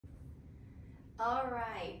All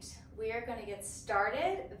right, we are going to get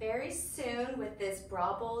started very soon with this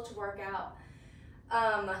bra bulge workout.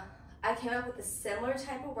 I came up with a similar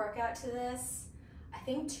type of workout to this, I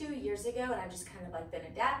think 2 years ago, and I've just kind of like been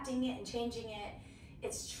adapting it and changing it.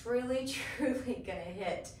 It's truly gonna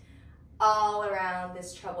hit all around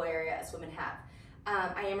this trouble area as women have.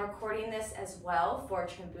 I am recording this as well for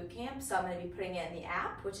Trim Bootcamp, so I'm going to be putting it in the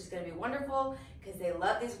app, which is going to be wonderful because they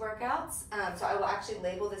love these workouts. So I will actually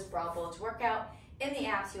label this bra bulge workout in the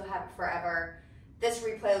app so you'll have it forever. This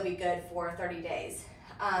replay will be good for 30 days.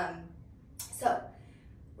 So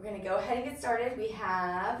we're going to go ahead and get started. We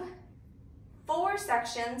have 4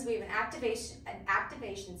 sections. We have an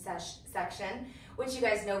activation section, which you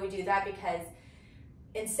guys know we do that because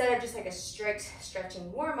instead of just like a strict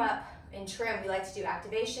stretching warm-up in trim, we like to do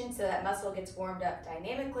activation so that muscle gets warmed up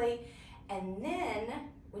dynamically. And then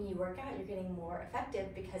when you work out, you're getting more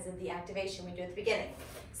effective because of the activation we do at the beginning.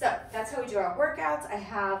 So that's how we do our workouts. I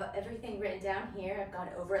have everything written down here. I've gone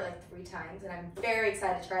over it like 3 times and I'm very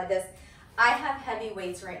excited to try this. I have heavy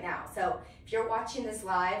weights right now. So if you're watching this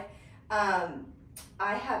live, I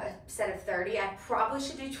have a set of 30. I probably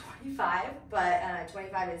should do 25, but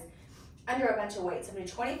 25 is under a bunch of weights. I'm going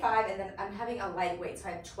to do 25 and then I'm having a light weight, so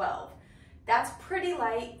I have 12. That's pretty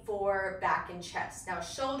light for back and chest. Now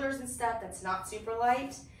shoulders and stuff, that's not super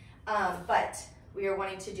light, but we are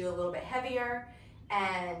wanting to do a little bit heavier.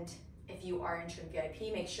 And if you are in Trim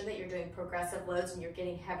VIP, make sure that you're doing progressive loads and you're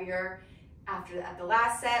getting heavier at the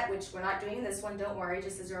last set, which we're not doing in this one, don't worry,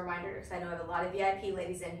 just as a reminder, because I know I have a lot of VIP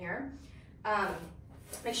ladies in here.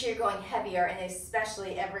 Make sure you're going heavier, and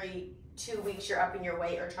especially every 2 weeks you're upping your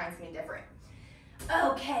weight or trying something different.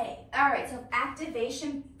 Okay, all right, so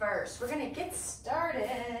activation first. We're gonna get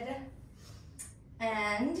started,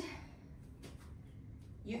 and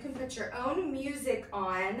you can put your own music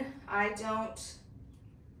on. I don't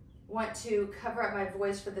want to cover up my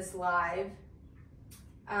voice for this live,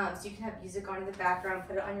 so you can have music on in the background,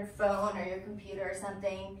 put it on your phone or your computer or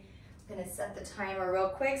something. I'm gonna set the timer real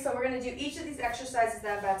quick. So we're gonna do each of these exercises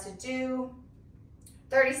that I'm about to do,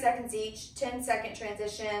 30 seconds each, 10-second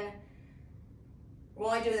transition. We're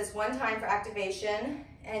only doing this 1 time for activation,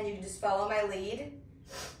 and you can just follow my lead.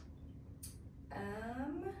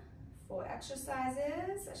 4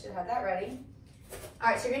 exercises. I should have that ready. All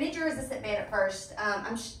right, so you're gonna need your resistant band at first.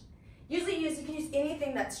 You can use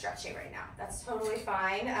anything that's stretching right now. That's totally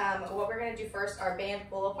fine. What we're gonna do first are band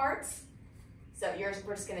pull aparts. So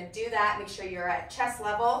we're just gonna do that. Make sure you're at chest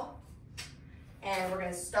level. And we're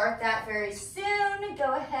gonna start that very soon.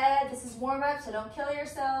 Go ahead, this is warm up, so don't kill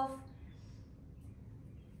yourself.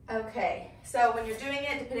 Okay, so when you're doing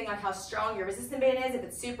it, depending on how strong your resistant band is, if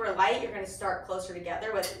it's super light, you're gonna start closer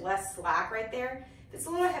together with less slack right there. If it's a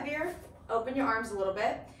little heavier, open your arms a little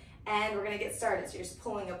bit, and we're gonna get started. So you're just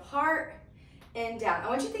pulling apart and down. I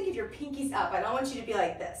want you to think of your pinkies up. I don't want you to be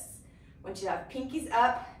like this. I want you to have pinkies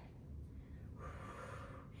up,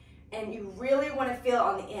 and you really wanna feel it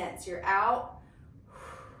on the end. So you're out,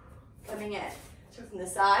 coming in. So from the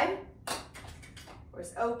side, we're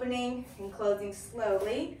just opening and closing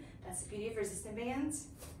slowly. That's the beauty of resistant bands.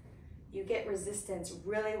 You get resistance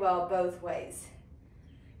really well both ways.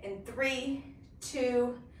 In 3,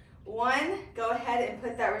 2, 1, go ahead and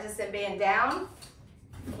put that resistant band down.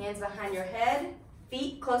 Hands behind your head,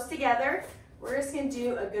 feet close together. We're just gonna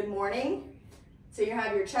do a good morning. So you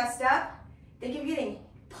have your chest up. Think of getting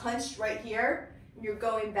punched right here, and you're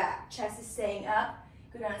going back. Chest is staying up.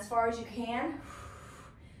 Go down as far as you can.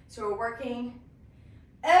 So we're working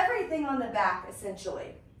everything on the back,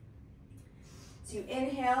 essentially. So you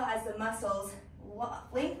inhale as the muscles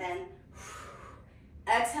lengthen.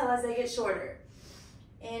 Exhale as they get shorter.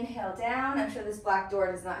 Inhale down. I'm sure this black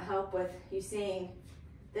door does not help with you seeing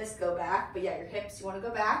this go back, but yeah, your hips, you want to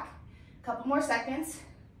go back. A couple more seconds.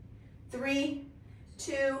 3,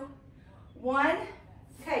 2, 1.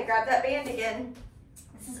 Okay, grab that band again.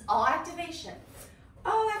 This is all activation.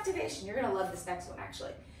 All activation. You're gonna love this next one,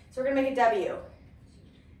 actually. So we're gonna make a W.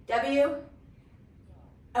 W,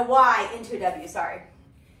 a Y into a W, sorry.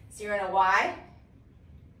 So you're in a Y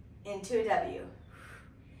into a W.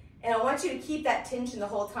 And I want you to keep that tension the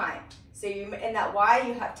whole time. So in that Y,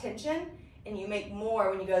 you have tension, and you make more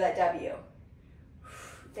when you go that W.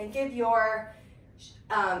 Think of your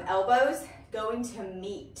elbows going to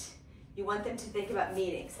meet. You want them to think about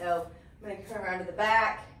meeting. So I'm gonna turn around to the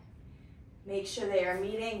back. Make sure they are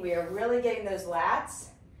meeting. We are really getting those lats.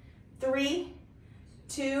 3,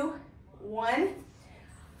 2, 1.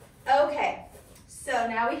 Okay, so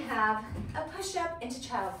now we have a push-up into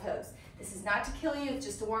child pose. This is not to kill you, it's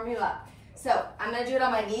just to warm you up. So I'm gonna do it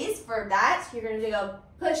on my knees. For that, you're gonna go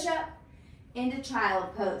push-up into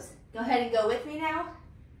child pose. Go ahead and go with me now.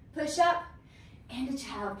 Push up into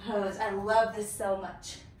child pose. I love this so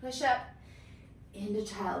much. Push up into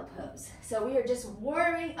child pose. So we are just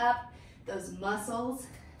warming up those muscles.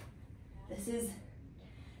 This is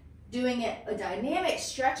doing it a dynamic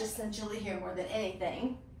stretch essentially here more than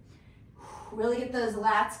anything. Really get those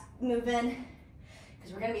lats moving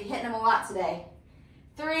because we're going to be hitting them a lot today.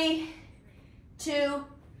 3, 2,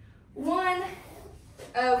 1.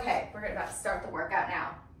 Okay, we're about to start the workout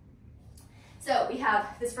now. So we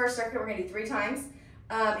have this first circuit we're going to do 3 times.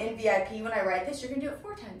 In VIP, when I write this, you're going to do it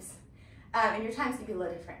 4 times. And your time's going to be a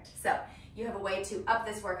little different. So you have a way to up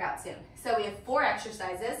this workout soon. So we have 4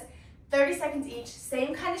 exercises, 30 seconds each,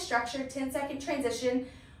 same kind of structure, 10-second transition.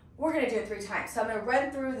 We're going to do it 3 times. So I'm going to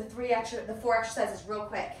run through the 4 exercises real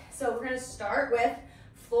quick. So we're going to start with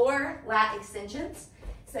floor lat extensions.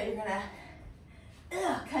 So you're going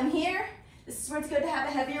to come here. This is where it's good to have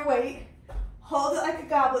a heavier weight. Hold it like a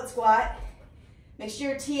goblet squat. Make sure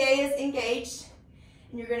your TA is engaged.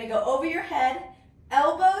 And you're going to go over your head,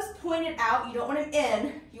 elbows pointed out. You don't want them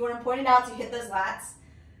in. You want them pointed out so you hit those lats.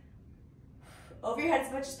 Over your head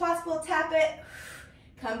as much as possible. Tap it.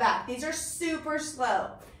 Come back. These are super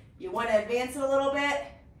slow. You want to advance it a little bit.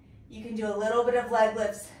 You can do a little bit of leg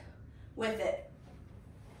lifts with it.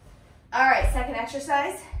 All right, second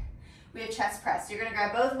exercise. We have chest press. You're going to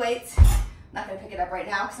grab both weights. I'm not going to pick it up right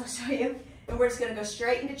now because I'll show you. And we're just going to go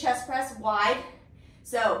straight into chest press, wide.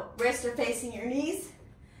 So wrists are facing your knees.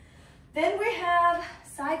 Then we have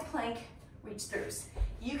side plank reach throughs.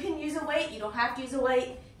 You can use a weight. You don't have to use a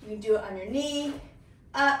weight. You can do it on your knee,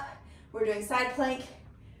 up. We're doing side plank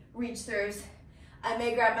reach throughs. I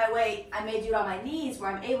may grab my weight. I may do it on my knees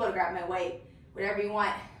where I'm able to grab my weight. Whatever you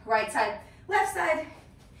want. Right side, left side.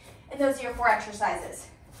 And those are your 4 exercises.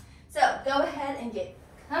 So go ahead and get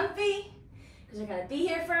comfy because you're going to be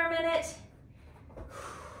here for a minute.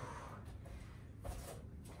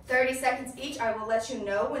 30 seconds each. I will let you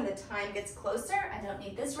know when the time gets closer. I don't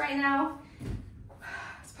need this right now.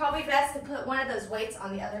 It's probably best to put one of those weights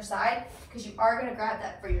on the other side because you are going to grab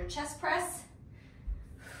that for your chest press.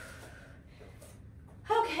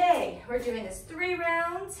 Okay, we're doing this 3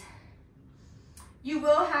 rounds. You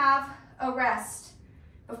will have a rest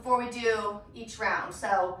before we do each round.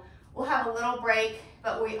 So we'll have a little break,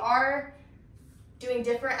 but we are doing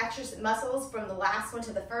different exercise muscles from the last one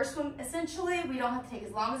to the first one. Essentially, we don't have to take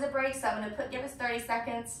as long as a break, so I'm gonna give us 30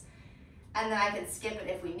 seconds, and then I can skip it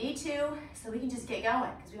if we need to, so we can just get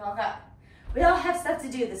going, because we all have stuff to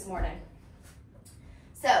do this morning.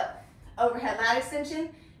 So, overhead lat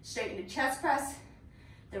extension, straight into chest press,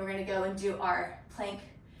 then we're gonna go and do our plank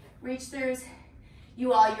reach throughs.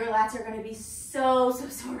 Your lats are gonna be so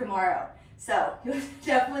sore tomorrow, so you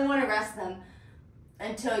definitely wanna rest them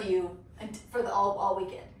for the all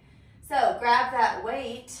weekend. So grab that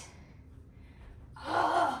weight.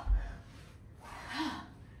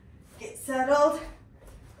 Get settled.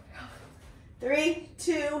 3,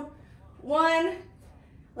 2, 1.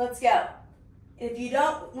 Let's go. If you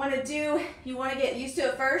don't want to you want to get used to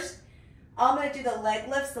it first, I'm going to do the leg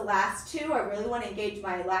lifts, the last 2. I really want to engage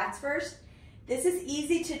my lats first. This is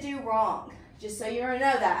easy to do wrong, just so you know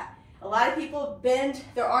that. A lot of people bend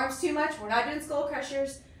their arms too much. We're not doing skull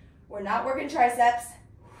crushers. We're not working triceps.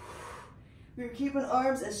 We're keeping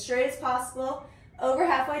arms as straight as possible. Over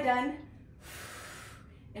halfway done.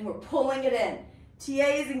 And we're pulling it in. TA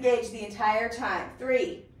is engaged the entire time.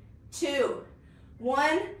 3, 2,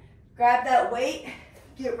 1. Grab that weight.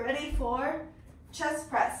 Get ready for chest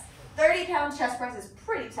press. 30-pound chest press is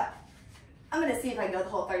pretty tough. I'm going to see if I can go the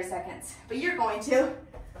whole 30 seconds. But you're going to.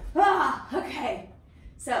 Okay.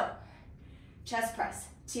 So, chest press.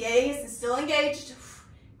 TA is still engaged.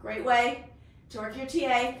 Great way to work your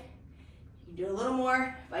TA. You can do a little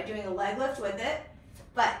more by doing a leg lift with it,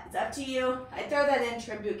 but it's up to you. I throw that in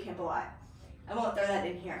trim boot camp a lot. I won't throw that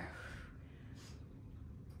in here.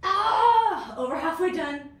 Over halfway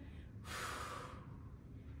done.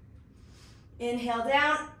 Inhale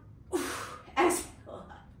down. Exhale.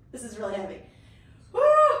 This is really heavy.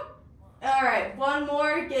 All right, one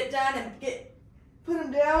more. Get done and put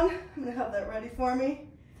them down. I'm gonna have that ready for me.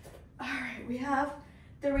 All right, we have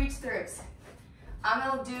the reach throughs. I'm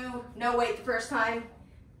gonna do no weight the first time.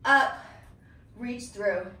 Up, reach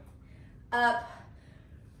through. Up,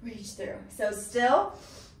 reach through. So still,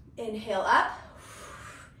 inhale up.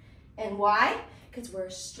 And why? Because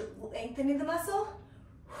we're lengthening the muscle,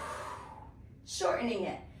 shortening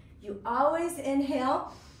it. You always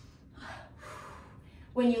inhale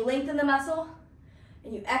when you lengthen the muscle,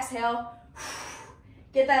 and you exhale,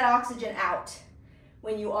 get that oxygen out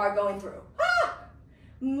when you are going through.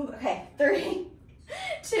 Okay, 3,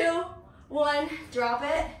 2, 1, drop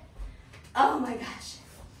it. Oh my gosh.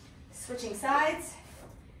 Switching sides.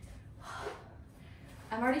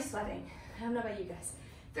 I'm already sweating. I don't know about you guys.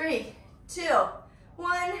 3, 2,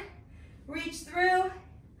 1. Reach through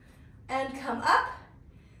and come up.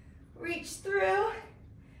 Reach through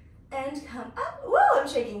and come up. Woo, I'm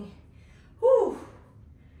shaking. Woo.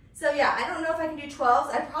 So yeah, I don't know if I can do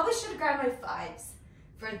 12s. I probably should have grabbed my 5s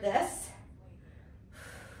for this.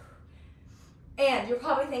 And you're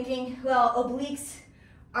probably thinking, well, obliques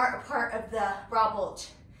aren't a part of the broad bulge.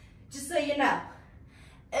 Just so you know,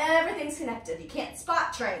 everything's connected. You can't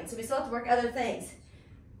spot train, so we still have to work other things.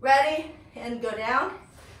 Ready? And go down.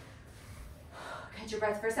 Catch your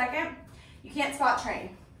breath for a second. You can't spot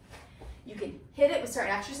train. You can hit it with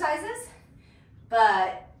certain exercises,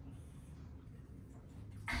 but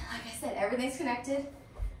like I said, everything's connected.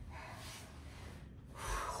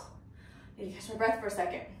 Need to catch my breath for a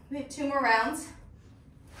second. We have 2 more rounds.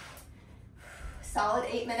 Solid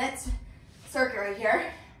 8 minutes. Circuit right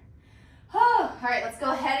here. Oh, all right, let's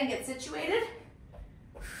go ahead and get situated.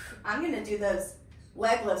 I'm gonna do those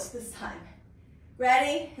leg lifts this time.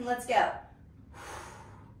 Ready? And let's go.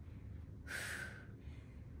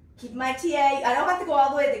 Keep my TA. I don't have to go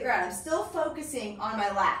all the way to the ground. I'm still focusing on my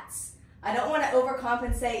lats. I don't want to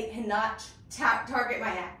overcompensate and not target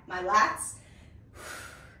my lats.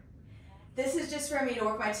 This is just for me to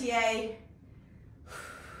work my TA.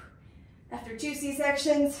 After 2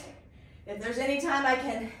 C-sections, if there's any time I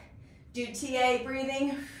can do TA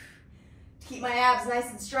breathing to keep my abs nice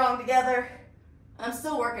and strong together, I'm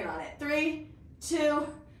still working on it. 3, 2,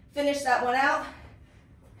 finish that one out.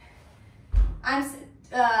 I'm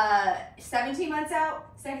 17 months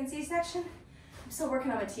out, 2nd C-section. I'm still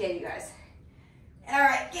working on my TA, you guys. All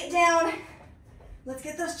right, get down. Let's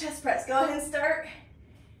get those chest press. Go ahead and start.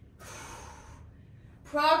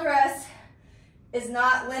 Progress is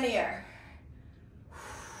not linear.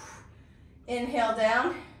 Inhale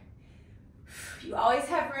down. You always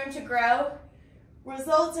have room to grow.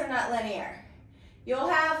 Results are not linear. You'll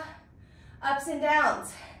have ups and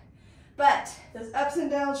downs, but those ups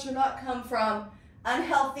and downs should not come from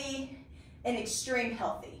unhealthy and extreme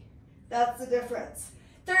healthy. That's the difference.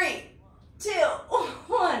 3, 2,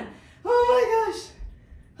 1. Oh my gosh.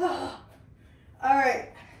 Oh. All right.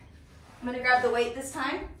 I'm gonna grab the weight this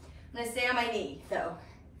time. I'm gonna stay on my knee though.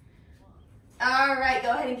 All right,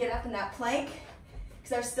 go ahead and get up in that plank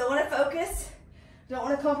because I still wanna focus. Don't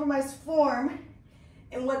wanna compromise form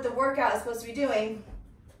and what the workout is supposed to be doing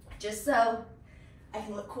just so I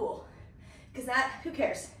can look cool. Because that, who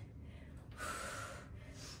cares?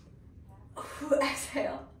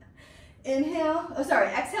 Exhale. Inhale. Oh, sorry.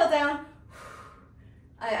 Exhale down.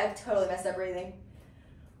 I totally messed up breathing.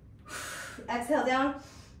 Exhale down.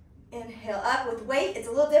 Inhale up with weight. It's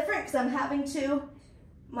a little different because I'm having to,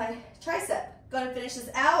 my tricep. Going to finish this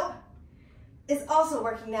out. It's also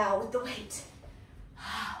working now with the weight.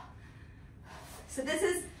 So this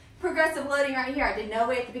is progressive loading right here. I did no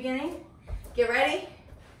weight at the beginning. Get ready.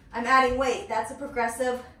 I'm adding weight. That's a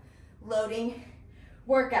progressive loading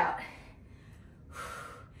workout.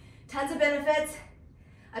 Tons of benefits.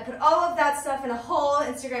 I put all of that stuff in a whole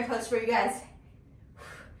Instagram post for you guys.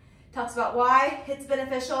 Talks about why it's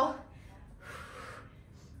beneficial.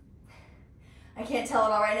 I can't tell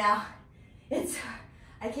it all right now.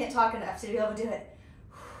 I can't talk enough to be able to do it.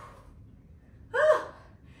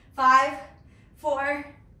 5, 4,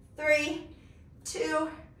 3, 2,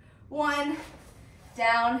 1.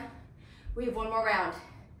 Down. We have 1 more round.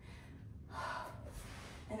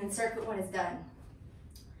 And then circuit 1 is done.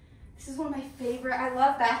 This is one of my favorite. I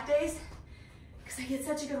love back days because I get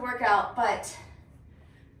such a good workout, but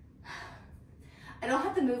I don't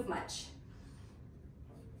have to move much.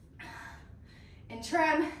 In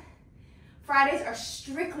trim, Fridays are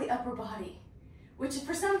strictly upper body, which is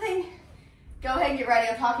for something, go ahead and get ready,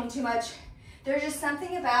 I'm talking too much. There's just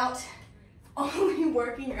something about only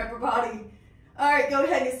working your upper body. All right, go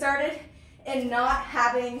ahead and get started and not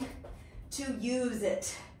having to use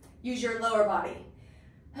your lower body.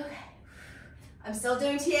 Okay, I'm still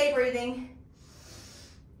doing TA breathing.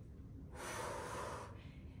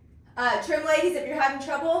 Trim ladies, if you're having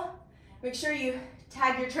trouble, make sure you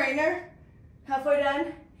tag your trainer halfway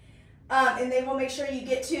done, and they will make sure you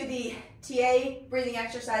get to the TA breathing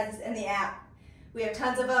exercises in the app. We have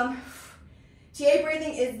tons of them. TA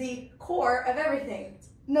breathing is the core of everything.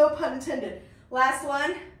 No pun intended. Last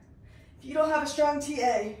one, if you don't have a strong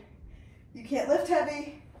TA, you can't lift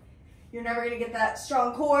heavy, you're never gonna get that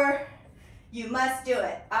strong core, you must do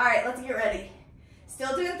it. All right, let's get ready.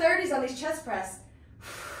 Still doing 30s on these chest press.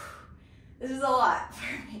 This is a lot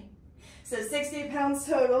for me. So 60 pounds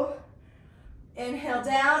total. Inhale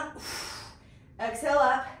down, exhale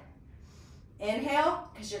up. Inhale,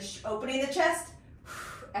 because you're opening the chest.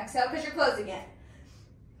 Exhale, because you're closing it.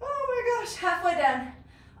 Oh my gosh, halfway done.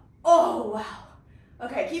 Oh, wow.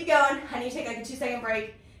 Okay, keep going. I need to take like a 2-second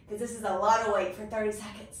break because this is a lot of weight for 30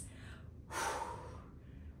 seconds.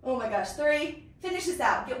 Oh my gosh, 3. Finish this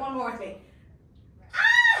out. Get one more with me.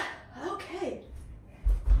 Ah, okay.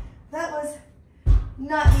 That was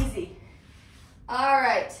not easy. All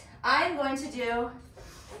right, I'm going to do,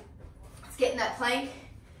 let's get in that plank.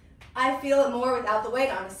 I feel it more without the weight,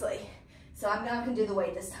 honestly. So I'm not gonna do the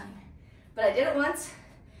weight this time. But I did it once.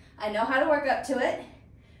 I know how to work up to it.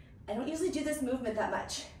 I don't usually do this movement that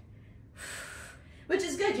much, which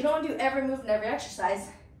is good. You don't want to do every movement, every exercise.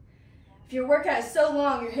 If your workout is so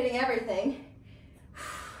long, you're hitting everything,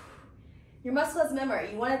 your muscle has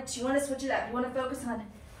memory. You want to switch it up. You want to focus on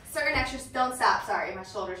certain exercises. Don't stop. Sorry, my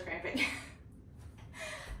shoulder's cramping.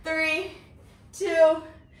 3, 2,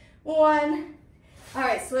 1. All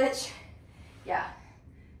right, switch. Yeah.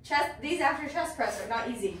 Chest. These after chest press are not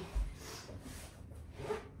easy.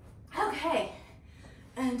 Okay.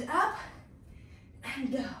 And up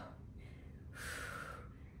and go.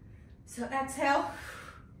 So exhale,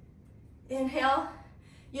 inhale.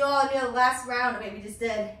 You all knew the last round of what we just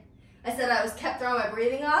did. I said I kept throwing my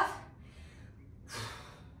breathing off.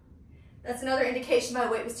 That's another indication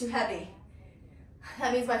my weight was too heavy.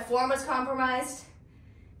 That means my form was compromised,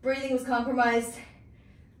 breathing was compromised.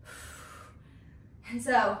 And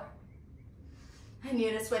so I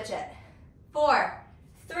needed to switch it. 4,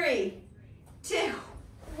 3, 2,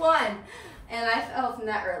 1. And I fell from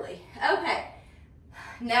that early. Okay,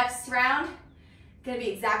 next round, gonna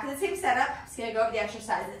be exactly the same setup. Just gonna go over the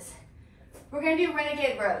exercises. We're gonna do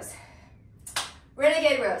renegade rows.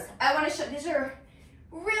 Renegade rows. I wanna show, these are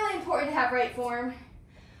really important to have right form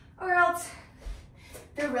or else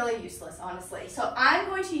they're really useless, honestly. So I'm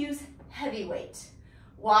going to use heavy weight.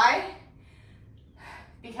 Why?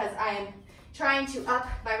 Because I am trying to up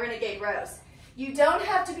my renegade rows. You don't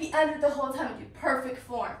have to be under the whole time to do perfect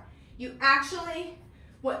form. You actually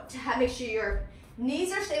want to make sure your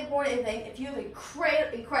knees are stable more than anything. If you have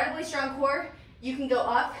an incredibly strong core, you can go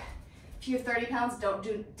up. If you're 30 pounds, don't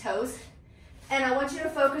do toes. And I want you to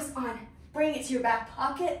focus on bringing it to your back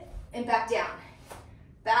pocket and back down.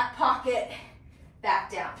 Back pocket,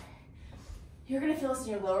 back down. You're gonna feel this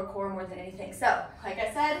in your lower core more than anything. So, like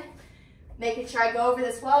I said, making sure I go over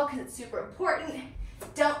this well because it's super important.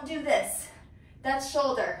 Don't do this. That's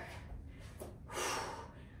shoulder.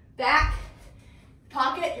 Back,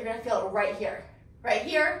 pocket, you're gonna feel it right here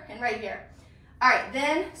and right here. All right,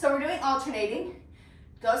 then, so we're doing alternating.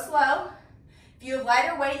 Go slow. If you have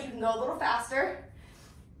lighter weight, you can go a little faster.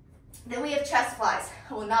 Then we have chest flies.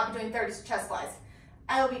 I will not be doing 30s chest flies.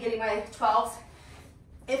 I will be getting my 12s.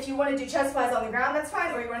 If you want to do chest flies on the ground, that's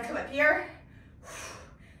fine, or you want to come up here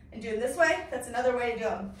and do them this way, that's another way to do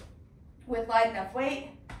them. With light enough weight,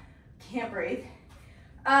 can't breathe.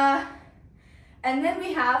 And then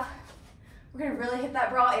we're gonna really hit that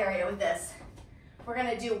bra area with this. We're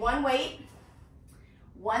gonna do one weight,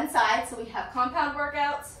 one side, so we have compound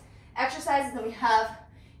workouts, exercises, and we have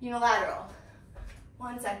unilateral.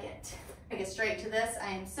 1 second. I get straight to this.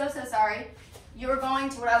 I am so sorry. You're going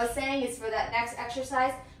to, what I was saying is for that next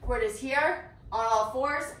exercise, where it is here, on all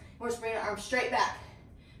fours, we're just bringing our arms straight back.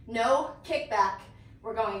 No kick back.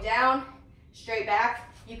 We're going down, straight back.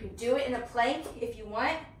 You can do it in a plank if you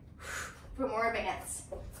want for more advanced.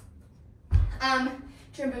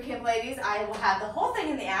 Trim Bootcamp ladies, I will have the whole thing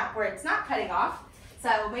in the app where it's not cutting off, so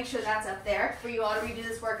I will make sure that's up there for you all to redo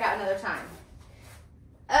this workout another time.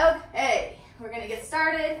 Okay, we're gonna get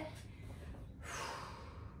started.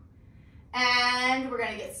 And we're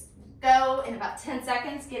gonna go in about 10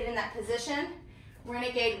 seconds, get in that position.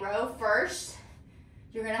 Renegade row first.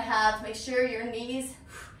 You're gonna make sure your knees,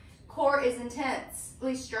 core is intense,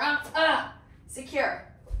 really strong, secure.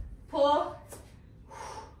 Pull.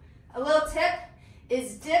 A little tip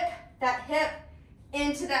is dip that hip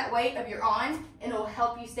into that weight of your on, and it will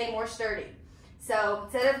help you stay more sturdy. So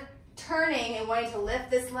instead of turning and wanting to lift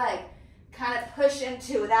this leg, kind of push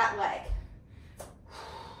into that leg.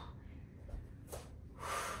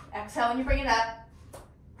 Exhale when you bring it up.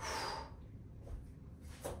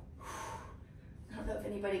 I don't know if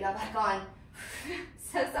anybody got back on.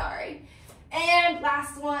 So sorry. And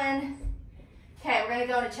last one. Okay, we're gonna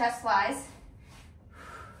go into chest flies.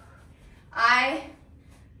 I'm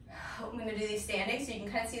gonna do these standing so you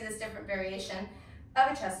can kind of see this different variation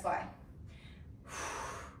of a chest fly.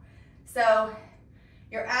 So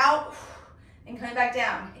you're out and coming back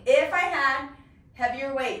down. If I had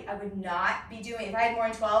heavier weight, I would not be doing, if I had more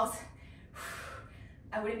in 12s,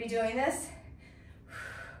 I wouldn't be doing this.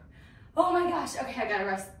 Oh my gosh, okay, I gotta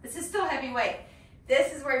rest. This is still heavy weight.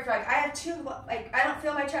 This is where I feel like I have too, like I don't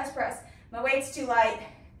feel my chest press. My weight's too light.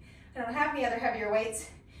 I don't have any other heavier weights.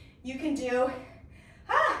 You can do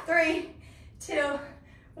 3, 2,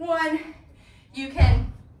 1. You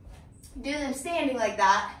can do them standing like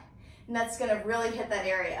that, and that's gonna really hit that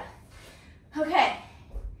area. Okay,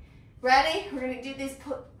 ready? We're gonna do these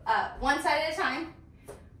one side at a time.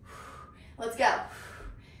 Let's go.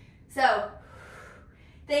 So,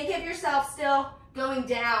 think of yourself still going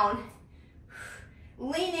down,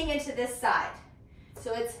 leaning into this side.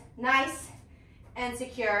 So it's nice and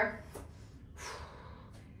secure.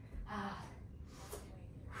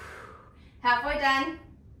 Halfway done.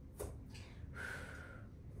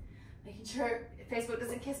 Making sure Facebook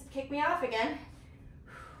doesn't kick me off again.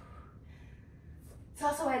 It's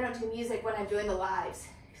also why I don't do music when I'm doing the lives,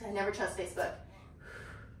 because I never trust Facebook.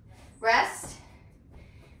 Rest.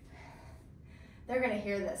 They're gonna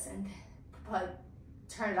hear this and probably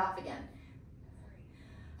turn it off again.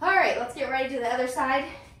 All right, let's get ready to the other side.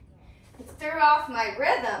 It threw off my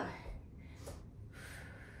rhythm.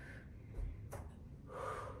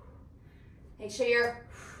 Make sure you're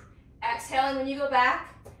exhaling when you go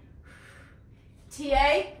back.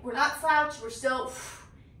 TA, we're not slouched, we're still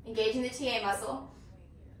engaging the TA muscle.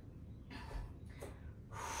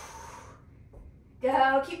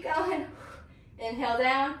 Go, keep going. Inhale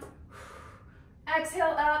down.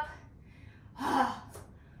 Exhale up.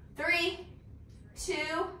 3, 2,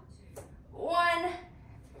 1.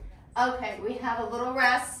 Okay, we have a little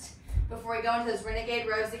rest before we go into those renegade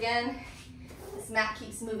rows again. This mat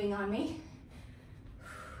keeps moving on me.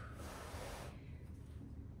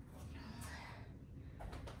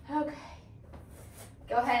 Okay,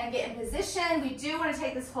 go ahead and get in position. We do want to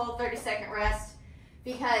take this whole 30-second rest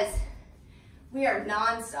because we are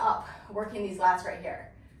non-stop working these lats right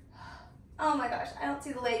here. Oh my gosh, I don't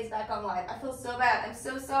see the ladies back on live. I feel so bad. I'm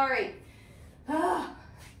so sorry.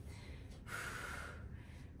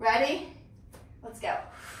 Ready? Let's go.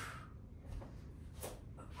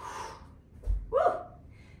 Woo!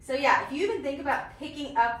 So yeah, if you even think about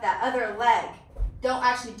picking up that other leg, don't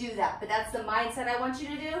actually do that, but that's the mindset I want you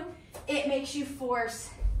to do. It makes you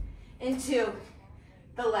force into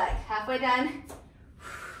the leg. Halfway done.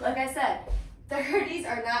 Like I said, 30s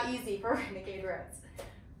are not easy for renegade rows.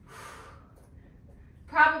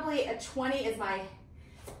 Probably a 20 is my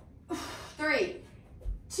 3,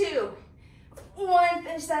 2, 1.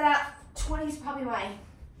 Finish that up. 20 is probably my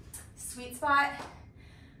sweet spot.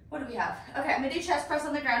 What do we have? Okay, I'm gonna do chest press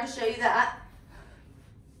on the ground to show you that.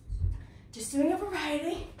 Just doing a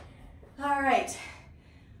variety. All right.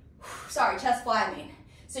 Sorry, chest fly, I mean.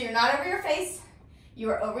 So you're not over your face, you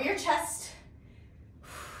are over your chest.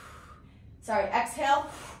 Sorry, exhale,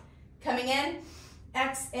 coming in.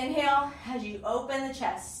 Inhale as you open the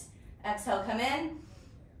chest. Exhale, come in.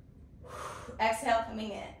 Exhale,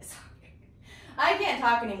 coming in. Sorry. I can't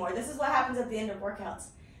talk anymore. This is what happens at the end of workouts.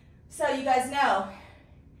 So you guys know,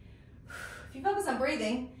 if you focus on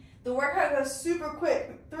breathing, the workout goes super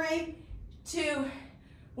quick. 3, 2,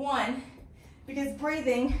 1, because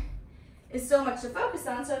breathing is so much to focus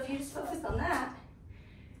on, so if you just focus on that.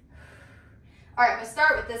 All right, I'm gonna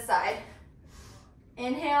start with this side.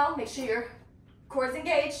 Inhale, make sure your core's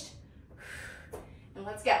engaged, and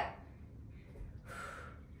let's go.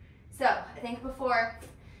 So, I think before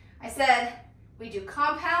I said we do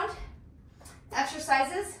compound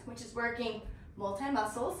exercises, which is working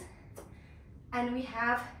multi-muscles, and we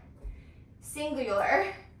have singular,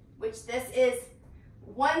 which this is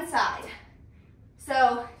one side.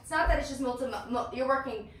 So it's not that it's just you're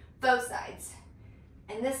working both sides.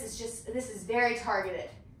 And this is very targeted.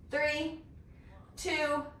 3,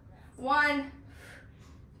 2, 1.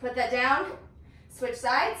 Put that down. Switch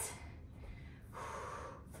sides.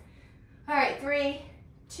 All right, 3,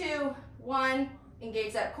 2, 1.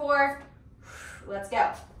 Engage that core. Let's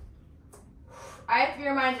go. I have to be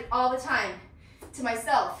reminded all the time to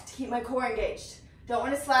myself to keep my core engaged. Don't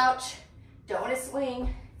want to slouch. Don't want to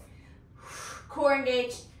swing. Core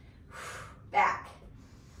engaged. Back.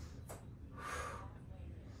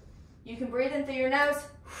 You can breathe in through your nose.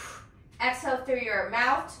 Exhale through your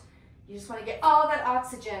mouth. You just want to get all that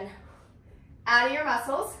oxygen out of your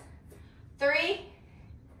muscles. 3,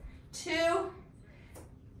 2, 1.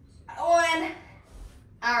 All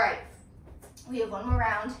right. We have one more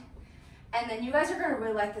round. And then you guys are going to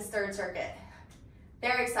really like this third circuit.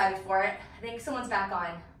 Very excited for it. I think someone's back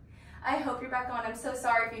on. I hope you're back on. I'm so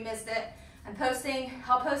sorry if you missed it.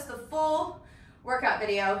 I'll post the full workout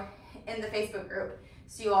video in the Facebook group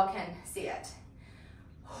so you all can see it.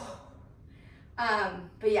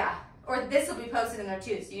 But yeah, or this will be posted in there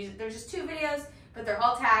too. So there's just 2 videos, but they're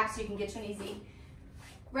all tagged so you can get to an easy.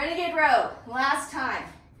 Renegade row, last time.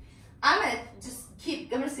 I'm just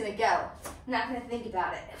gonna go. I'm not gonna think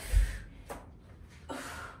about it.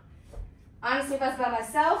 Honestly, if I was by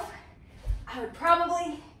myself, I would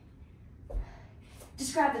probably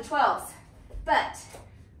just grab the 12s, but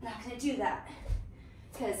I'm not gonna do that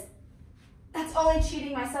because that's only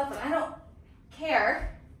cheating myself and I don't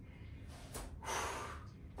care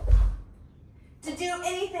to do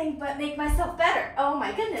anything but make myself better. Oh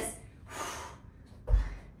my goodness.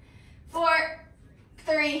 4,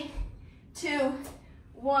 3, 2,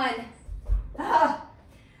 1. Ah.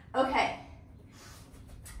 Okay.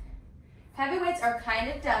 Heavyweights are kind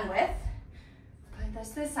of done with. Put those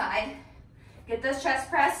to the side. Get those chest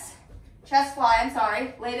fly, I'm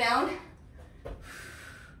sorry. Lay down.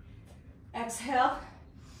 Exhale.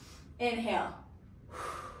 Inhale.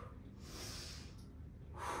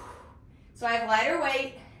 So I have lighter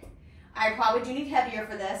weight. I probably do need heavier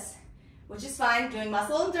for this, which is fine. Doing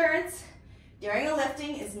muscle endurance during a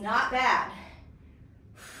lifting is not bad.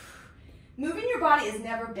 Moving your body is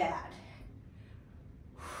never bad.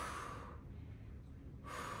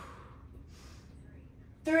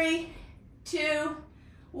 3, 2,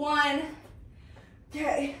 1.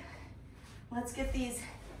 Okay, let's get these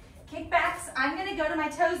kickbacks. I'm gonna go to my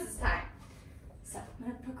toes this time. So I'm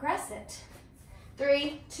gonna progress it.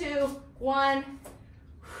 3, 2, 1.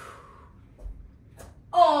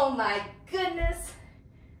 Oh my goodness.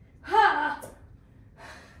 Ha.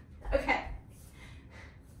 Okay.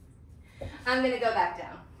 I'm gonna go back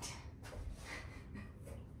down.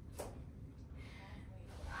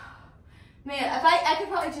 Man, if I could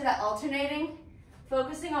probably do that alternating,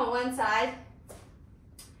 focusing on one side.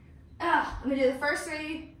 I'm gonna do the first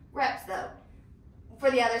 3 reps though, for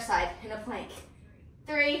the other side in a plank.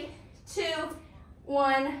 3, 2,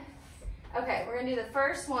 1. Okay, we're gonna do the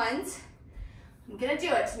first ones. I'm gonna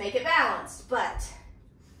do it to make it balanced, but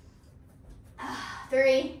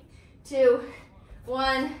 3, 2,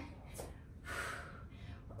 1.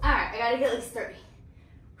 All right, I gotta get at least 30.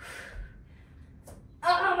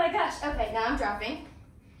 Oh my gosh, okay, now I'm dropping.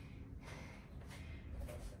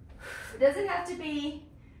 It doesn't have to be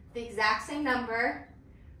the exact same number.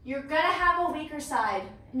 You're gonna have a weaker side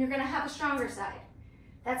and you're gonna have a stronger side.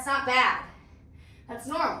 That's not bad, that's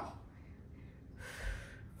normal.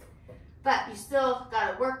 But you still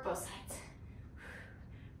gotta work both sides.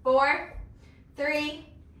 4, 3,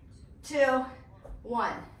 2,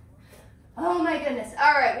 1. Oh my goodness.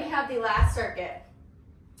 All right, we have the last circuit.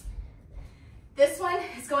 This one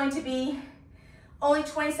is going to be only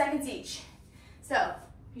 20 seconds each. So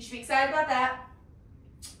you should be excited about that.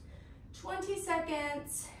 20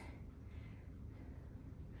 seconds.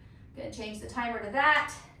 Gonna change the timer to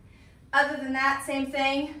that. Other than that, same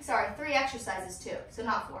thing. Sorry, 3 exercises too, so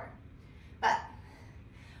not 4. But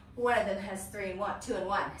one of them has 3 and 1, 2 and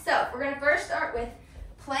 1. So we're gonna first start with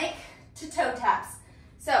plank to toe taps.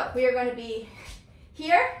 So we are gonna be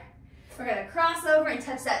here. We're gonna cross over and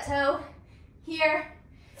touch that toe. Here,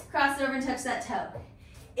 cross over and touch that toe.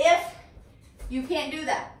 If you can't do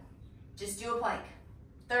that, just do a plank.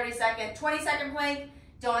 30-second, 20-second plank,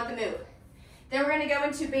 don't have to move. Then we're gonna go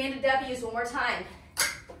into banded W's one more time.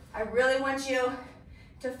 I really want you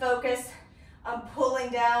to focus on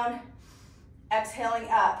pulling down, exhaling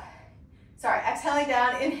up. Sorry, exhaling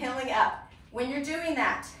down, inhaling up. When you're doing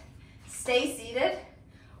that, stay seated,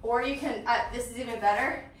 or you can, this is even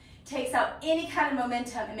better, takes out any kind of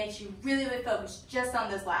momentum and makes you really, really focused just on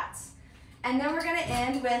those lats. And then we're gonna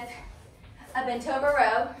end with a bent over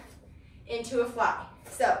row into a fly.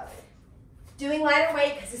 So, doing lighter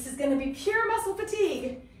weight, because this is gonna be pure muscle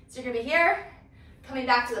fatigue. So you're gonna be here, coming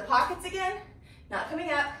back to the pockets again, not coming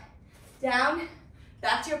up, down,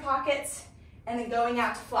 back to your pockets, and then going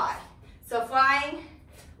out to fly. So flying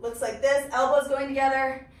looks like this, elbows going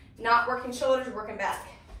together, not working shoulders, working back.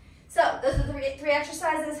 So those are the 3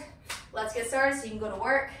 exercises. Let's get started so you can go to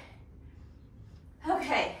work.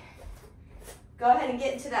 Okay, go ahead and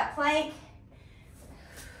get into that plank.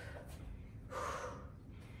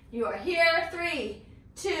 You are here, 3,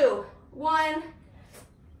 2, 1,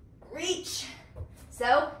 reach.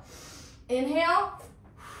 So, inhale,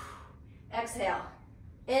 exhale,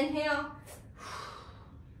 inhale,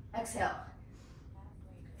 exhale.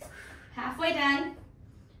 Halfway done.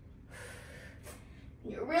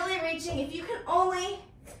 You're really reaching. If you can only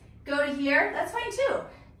go to here, that's fine too.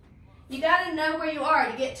 You gotta know where you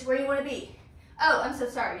are to get to where you wanna be. Oh, I'm so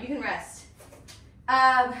sorry, you can rest.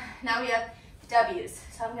 Now we have W's.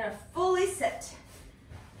 So I'm gonna fully sit.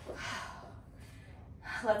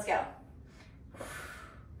 Let's go.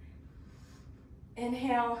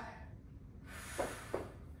 Inhale.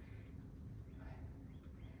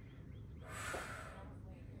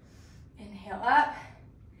 Inhale up.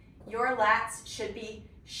 Your lats should be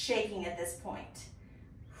shaking at this point.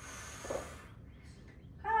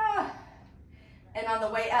 And on the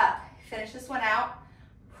way up, finish this one out.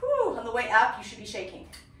 On the way up, you should be shaking.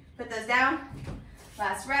 Put those down.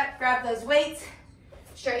 Last rep, grab those weights.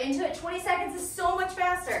 Straight into it. 20 seconds is so much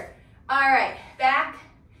faster. All right, back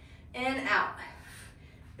and out.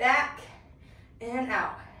 Back and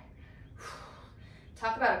out.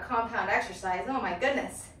 Talk about a compound exercise. Oh my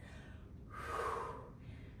goodness.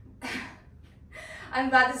 I'm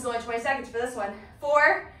glad this is only 20 seconds for this one.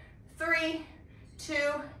 4, 3, 2,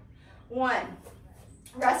 1.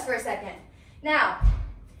 Rest for a second. Now,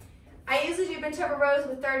 I usually do bent over rows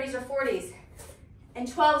with 30s or 40s, and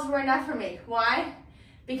 12s were enough for me. Why?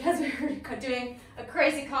 Because we were doing a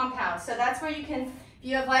crazy compound. So that's where you can, if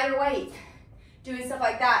you have lighter weight, doing stuff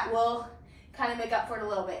like that will kind of make up for it a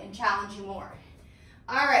little bit and challenge you more.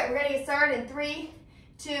 All right, we're gonna get started in 3,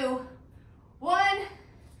 2, 1.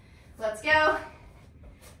 Let's go.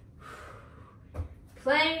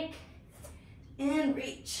 Plank and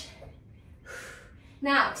reach.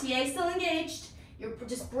 Now, TA still engaged. You're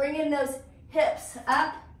just bringing those hips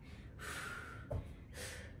up.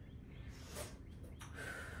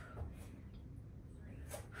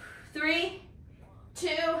 3, 2,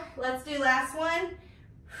 let's do last one.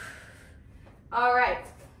 All right,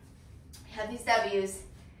 have these W's.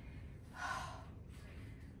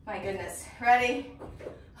 My goodness, ready?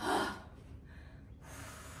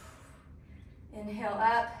 Inhale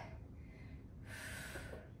up.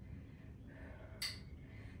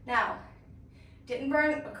 Now, didn't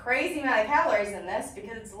burn a crazy amount of calories in this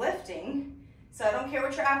because it's lifting, so I don't care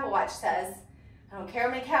what your Apple Watch says. I don't care how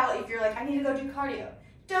many calories. If you're like, I need to go do cardio,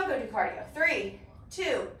 don't go do cardio. 3,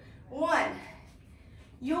 2, 1.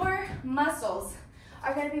 Your muscles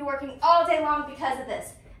are going to be working all day long because of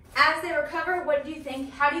this. As they recover, what do you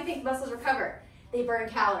think? How do you think muscles recover? They burn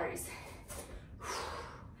calories.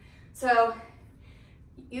 So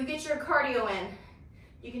you get your cardio in.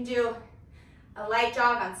 You can do a light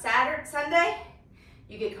jog on Sunday.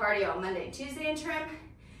 You get cardio on Monday and Tuesday in trim.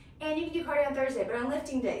 And you can do cardio on Thursday, but on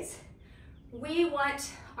lifting days, we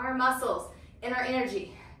want our muscles and our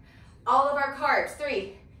energy. All of our carbs.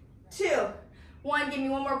 3, 2, 1. Give me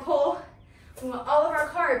one more pull. We want all of our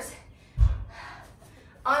carbs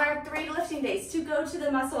on our 3 lifting days to go to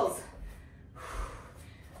the muscles.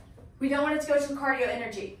 We don't want it to go to cardio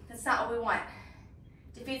energy. That's not what we want.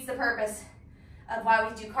 Defeats the purpose of why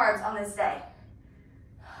we do carbs on this day.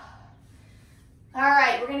 All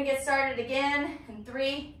right, we're gonna get started again in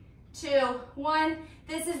 3, 2, 1.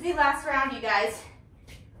 This is the last round, you guys.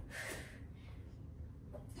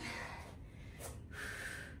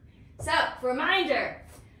 So, reminder,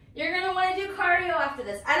 you're gonna wanna do cardio after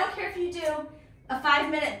this. I don't care if you do a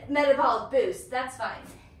 5-minute metabolic boost, that's fine.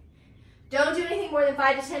 Don't do anything more than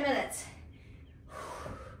 5 to 10 minutes.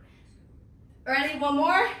 Ready, one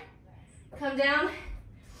more? Come down.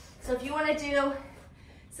 So if you wanna do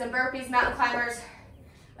some burpees, mountain climbers,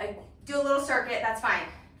 like do a little circuit, that's fine.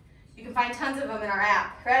 You can find tons of them in our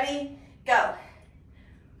app. Ready, go.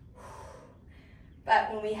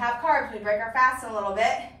 But when we have carbs, we break our fast a little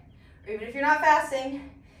bit, or even if you're not fasting,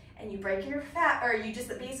 and you break your fat, or you just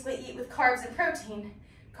basically eat with carbs and protein,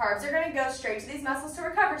 carbs are gonna go straight to these muscles to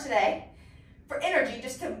recover today, for energy,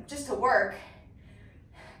 just to work.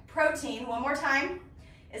 Protein, one more time,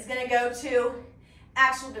 is gonna go to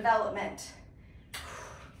actual development.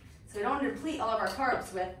 So we don't want to deplete all of our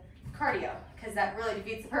carbs with cardio, because that really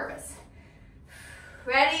defeats the purpose.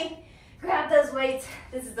 Ready? Grab those weights.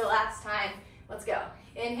 This is the last time. Let's go.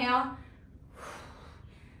 Inhale.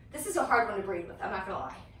 This is a hard one to breathe with, I'm not gonna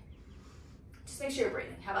lie. Just make sure you're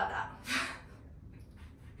breathing. How about that?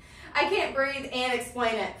 I can't breathe and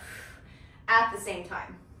explain it at the same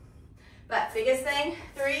time. But biggest thing,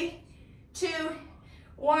 3, 2,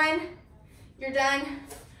 1, you're done.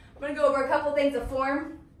 I'm gonna go over a couple things of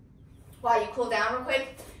form while you cool down real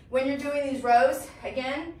quick. When you're doing these rows,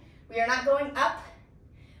 again, we are not going up,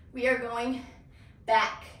 we are going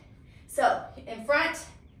back. So, in front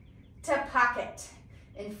to pocket,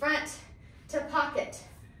 in front to pocket.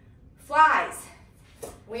 Flies,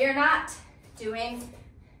 we are not doing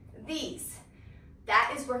these.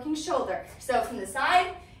 That is working shoulder. So from the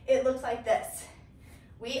side, it looks like this.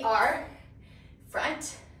 We are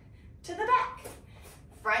front to the back,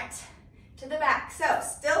 front to the back. So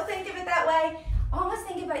still think of it that way. Almost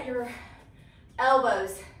think about your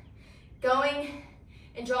elbows going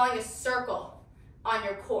and drawing a circle on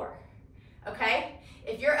your core, okay?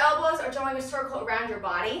 If your elbows are drawing a circle around your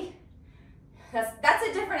body, that's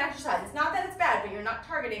a different exercise. It's not that it's bad, but you're not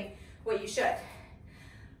targeting what you should.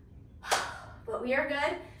 But we are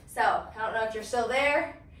good. So I don't know if you're still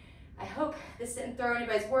there. I hope this didn't throw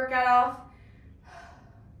anybody's workout off.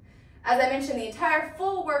 As I mentioned, the entire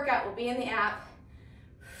full workout will be in the app,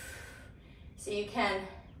 so you can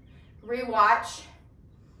re-watch.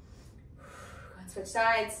 Go and switch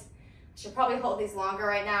sides. I should probably hold these longer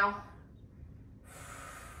right now.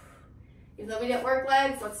 Even though we didn't work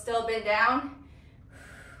legs, let's still bend down.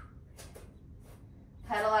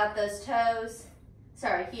 Pedal out those toes,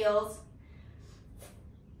 sorry, heels.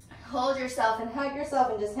 Hold yourself and hug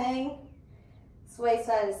yourself and just hang. Sway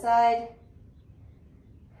side to side.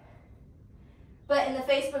 But in the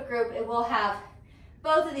Facebook group, it will have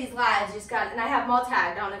both of these lives. And I have them all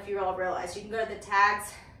tagged. I don't know if you all realize. You can go to the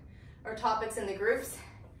tags or topics in the groups,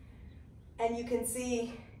 and you can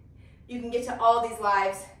see, you can get to all these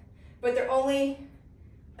lives, but they're only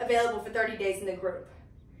available for 30 days in the group.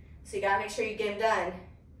 So you gotta make sure you get them done.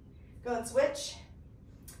 Go and switch,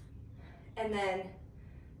 and then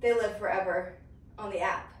they live forever on the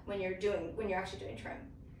app when you're actually doing trim.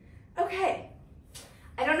 Okay.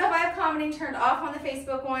 I don't know if I have commenting turned off on the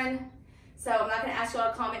Facebook one, so I'm not going to ask you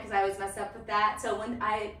all to comment because I always mess up with that. So when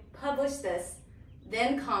I publish this,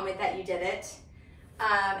 then comment that you did it.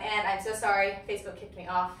 And I'm so sorry, Facebook kicked me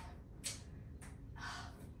off.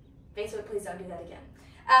 Facebook, please don't do that again.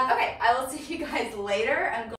 Okay, I will see you guys later.